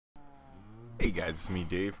Hey guys, it's me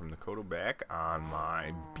Dave from the Kodo back on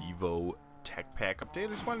my Bevo Tech Pack update.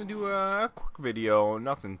 I just wanted to do a quick video,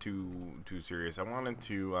 nothing too serious. I wanted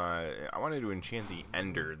to enchant the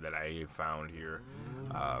Ender that I found here,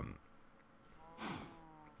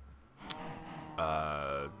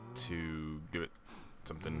 to give it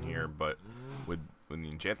something here, but with the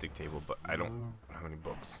enchanting table. But I don't have any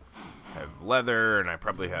books. I have leather, and I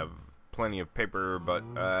probably have plenty of paper, but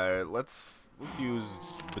let's use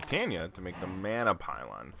Botania to make the mana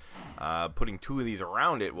pylon. Putting two of these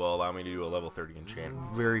around it will allow me to do a level 30 enchant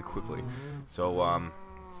very quickly. So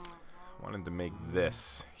wanted to make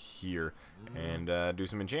this here and do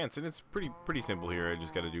some enchants, and it's pretty simple here. I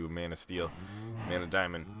just got to do mana steel, mana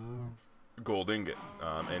diamond, gold ingot,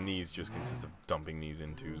 and these just consist of dumping these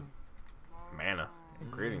into mana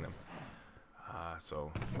and creating them.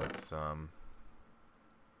 So let's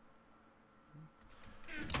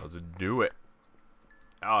do it.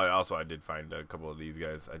 Oh, also I did find a couple of these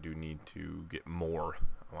guys. I do need to get more.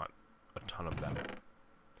 I want a ton of them.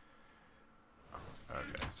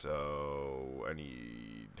 Okay, so I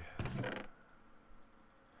need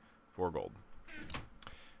 4 gold.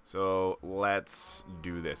 So let's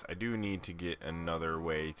do this. I do need to get another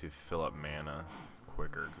way to fill up mana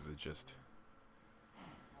quicker because it just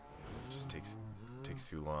takes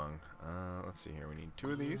too long. Let's see here. We need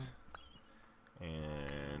 2 of these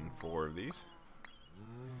and 4 of these.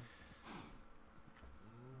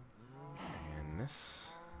 And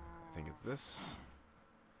this, I think it's this.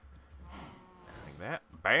 I think that.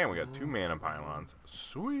 Bam! We got 2 mana pylons.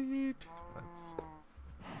 Sweet.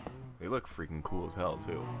 They look freaking cool as hell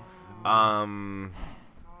too.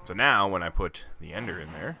 So now when I put the Ender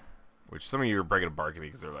in there, which some of you are breaking a bark at me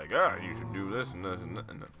because they're like, ah, you should do this and this and that,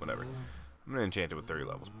 and whatever. I'm gonna enchant it with 30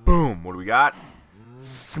 levels. Boom! What do we got?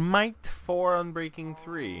 Smite 4, Unbreaking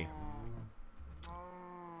 3.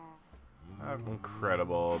 Not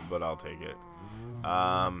incredible, but I'll take it.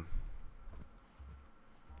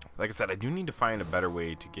 Like I said, I do need to find a better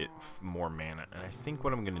way to get more mana, and I think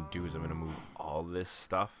what I'm going to do is I'm going to move all this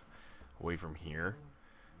stuff away from here.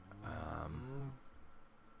 I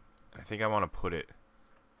think I want to put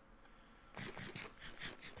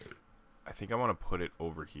it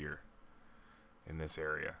over here in this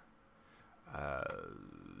area,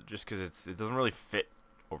 just because it doesn't really fit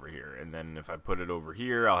over here. And then if I put it over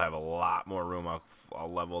here, I'll have a lot more room.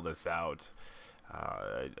 I'll level this out.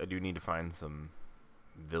 I do need to find some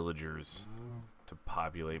villagers to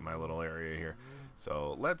populate my little area here.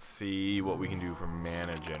 So let's see what we can do for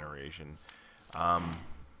mana generation. What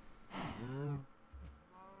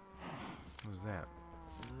was that?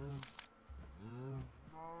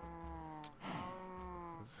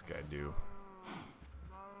 What's this guy do?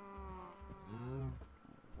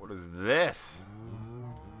 What is this?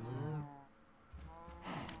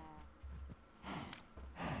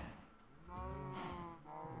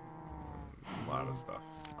 A lot of stuff.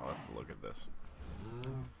 I'll have to look at this.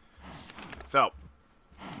 So,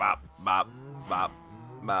 bop, bop, bop,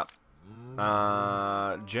 bop.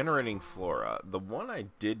 Generating flora. The one I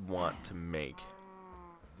did want to make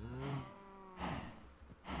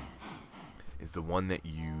is the one that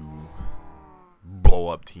you blow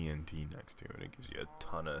up TNT next to, and it gives you a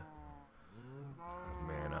ton of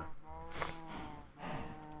mana.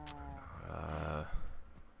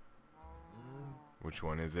 Which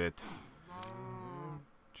one is it?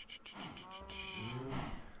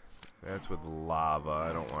 That's with lava.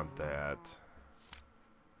 I don't want that.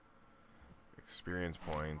 Experience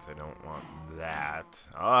points. I don't want that.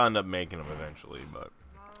 I'll end up making them eventually, but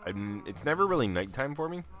it's never really nighttime for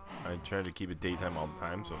me. I try to keep it daytime all the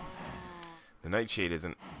time, so the nightshade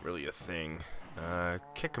isn't really a thing.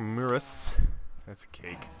 Kikamuras. That's a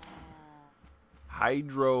cake.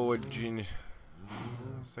 Hydrogen.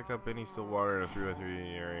 Suck up any still water in a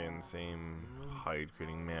 3x3 area in the same height,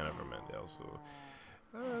 creating mana from it. Also,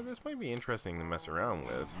 this might be interesting to mess around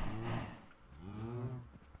with,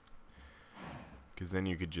 because then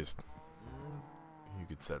you could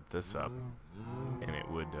set this up, and it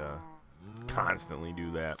would constantly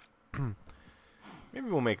do that. Maybe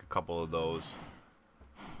we'll make a couple of those,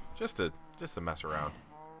 just to mess around.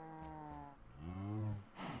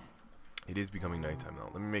 It is becoming nighttime though.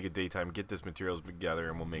 Let me make it daytime, get this materials together,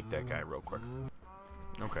 and we'll make that guy real quick.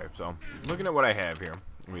 Okay, so looking at what I have here,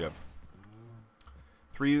 we have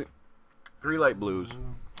three light blues,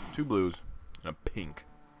 2 blues, and a pink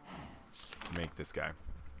to make this guy.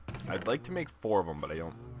 I'd like to make 4 of them, but I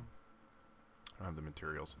don't have the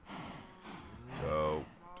materials. So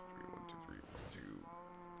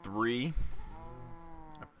 3,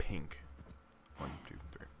 a pink. 1, 2,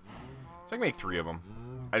 3. So I can make 3 of them.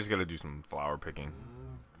 I just gotta do some flower picking.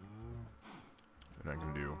 And I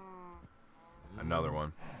can do another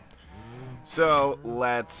one. So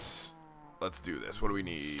let's do this. What do we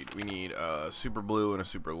need? We need a super blue and a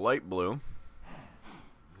super light blue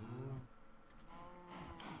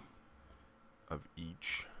of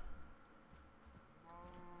each.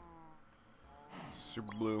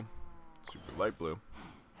 Super blue, super light blue.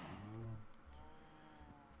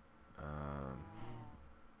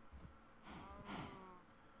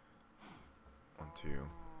 One, two.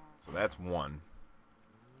 So that's one.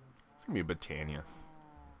 It's gonna be a Botania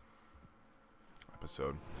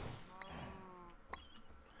episode.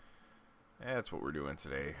 That's what we're doing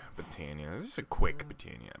today. Botania. This is a quick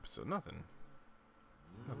Botania episode. Nothing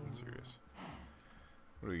serious.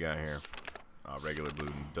 What do we got here? Regular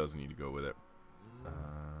blue does need to go with it. I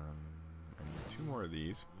need 2 more of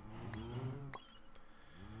these.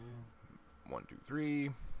 1, 2, 3.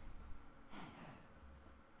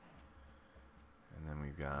 And then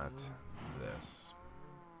we've got this.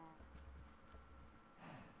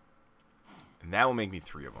 And that will make me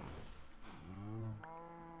 3 of them.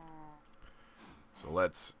 So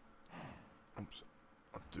let's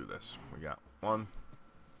do this. We got 1,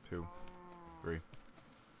 2, 3.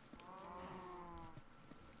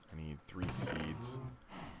 I need 3 seeds.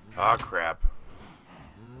 Ah, crap.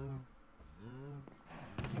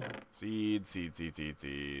 Seeds, seeds, seeds, seeds,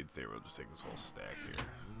 seeds. There, we'll just take this whole stack here.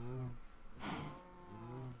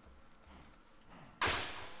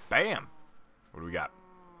 Bam! What do we got?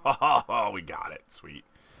 Oh, we got it. Sweet.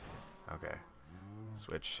 Okay.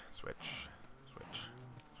 Switch, switch, switch,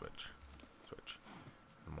 switch, switch.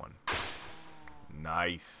 And 1.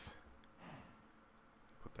 Nice.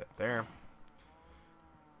 Put that there.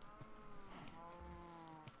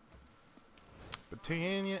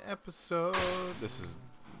 Botania episode. This is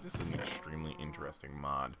an extremely interesting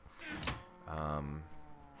mod.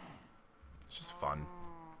 It's just fun.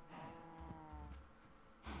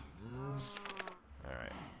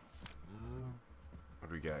 Alright. What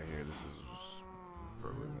do we got here? This is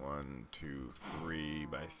probably 1, 2, 3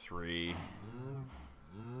 by 3.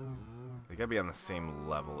 They gotta be on the same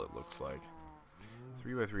level, it looks like.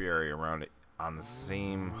 3 by 3 area around it on the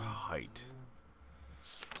same height.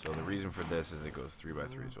 So the reason for this is it goes 3 by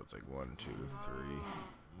 3, so it's like 1, 2, 3.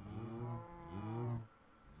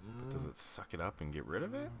 But does it suck it up and get rid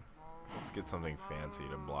of it? Let's get something fancy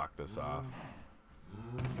to block this off.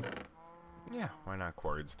 Yeah, why not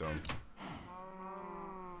quarried stone?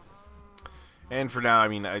 And for now, I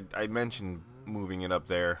mean, I mentioned moving it up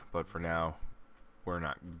there, but for now, we're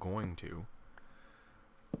not going to.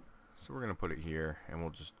 So we're going to put it here, and we'll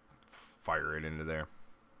just fire it into there.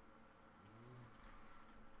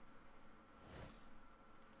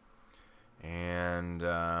 And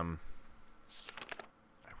I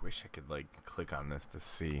wish I could like click on this to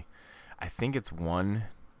see. I think it's 1,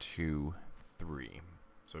 2, 3.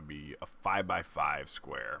 So it'd be a 5 by 5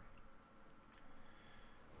 square.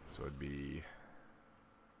 So it'd be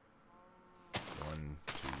 1,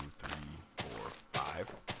 2, 3, 4,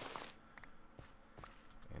 5.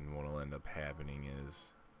 And what'll end up happening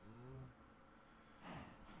is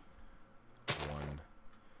 1,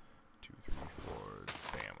 2, 3, 4,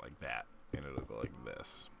 bam, like that. And it'll go like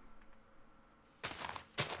this.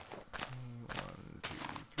 1, 2,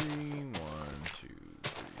 3, 1, 2,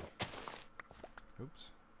 3.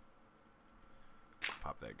 Oops.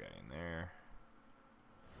 Pop that guy in there.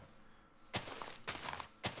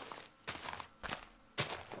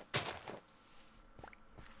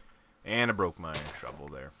 And I broke my shovel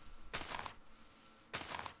there.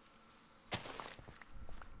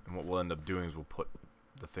 And what we'll end up doing is we'll put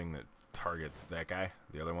the thing that targets that guy,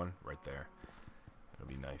 the other one, right there. It'll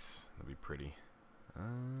be nice. It'll be pretty.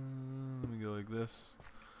 Let me go like this.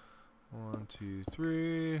 1, 2,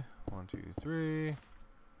 3. 1, 2, 3. 1,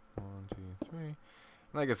 2, 3. And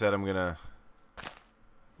like I said, I'm gonna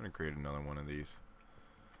create another one of these.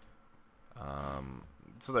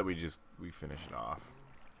 So that we finish it off.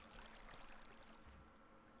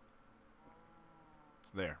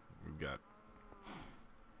 So there, we've got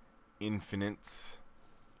infinites.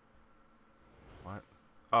 What?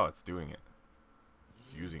 Oh, it's doing it.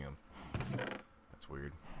 It's using them. That's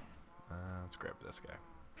weird. Let's grab this guy.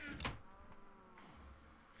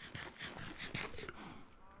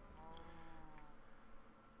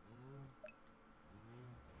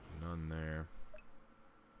 None there.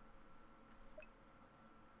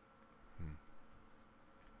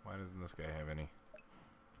 Why doesn't this guy have any?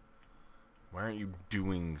 Why aren't you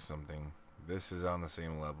doing something? This is on the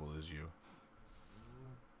same level as you.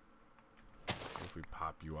 What if we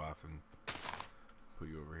pop you off and put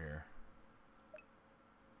you over here?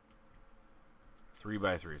 3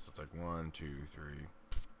 by 3, so it's like 1, 2, 3.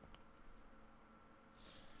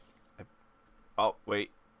 Oh, wait.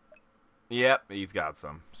 Yep, he's got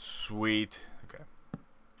some. Sweet. Okay.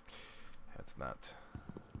 That's not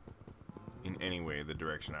in any way the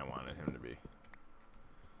direction I wanted him to be.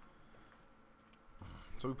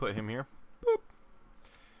 So we put him here. Boop.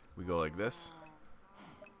 We go like this.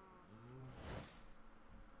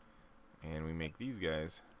 And we make these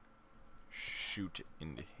guys shoot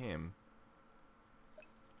into him,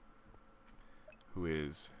 who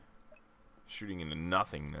is shooting into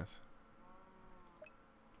nothingness.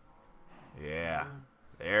 Yeah,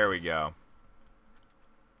 there we go.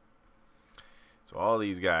 So all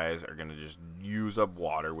these guys are gonna just use up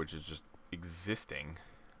water, which is just existing,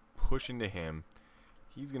 push into him.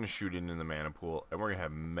 He's gonna shoot into the mana pool, and we're gonna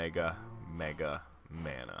have mega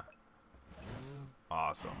mana.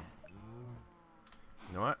 Awesome.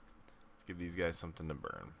 You know what? Let's give these guys something to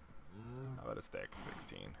burn. How about a stack of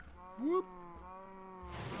 16? Whoop.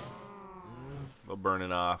 They'll burn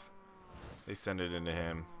it off. They send it into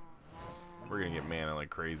him. We're gonna get mana like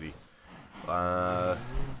crazy.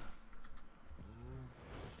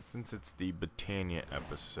 Since it's the Botania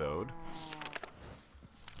episode,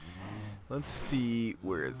 let's see,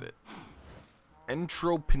 where is it?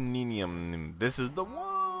 Entropininium. This is the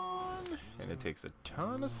one, and it takes a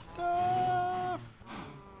ton of stuff.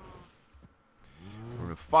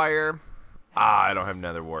 Rune of Fire. Ah, I don't have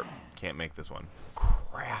Nether Wart. Can't make this one.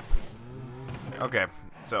 Crap. Okay,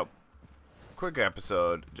 so quick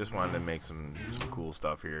episode. Just wanted to make some cool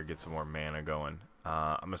stuff here. Get some more mana going.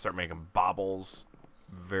 I'm gonna start making baubles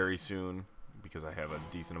very soon because I have a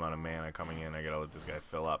decent amount of mana coming in. I gotta let this guy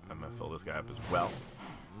fill up. I'm gonna fill this guy up as well.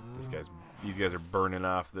 These guys are burning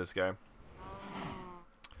off this guy.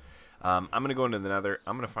 I'm gonna go into the Nether.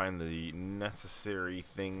 I'm gonna find the necessary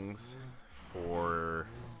things for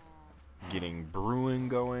getting brewing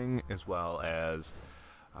going, as well as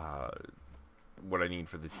what I need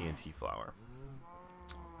for the TNT flower.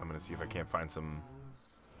 I'm gonna see if I can't find some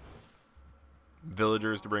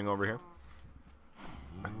villagers to bring over here,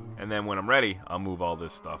 and then when I'm ready, I'll move all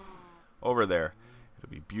this stuff over there. It'll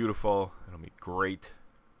be beautiful, it'll be great,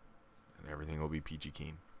 and everything will be peachy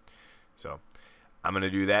keen. So I'm gonna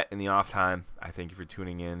do that in the off time. I thank you for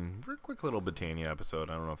tuning in for a quick little Botania episode.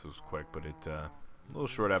 I don't know if it was quick, but it a little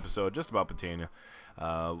short episode just about Botania.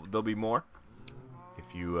 There'll be more.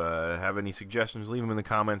 If you have any suggestions, leave them in the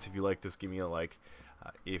comments. If you like this, give me a like.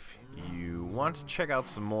 If you want to check out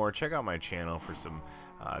some more, check out my channel for some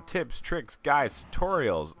tips, tricks, guides,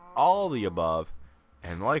 tutorials, all the above.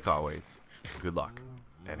 And like always, good luck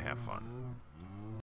and have fun.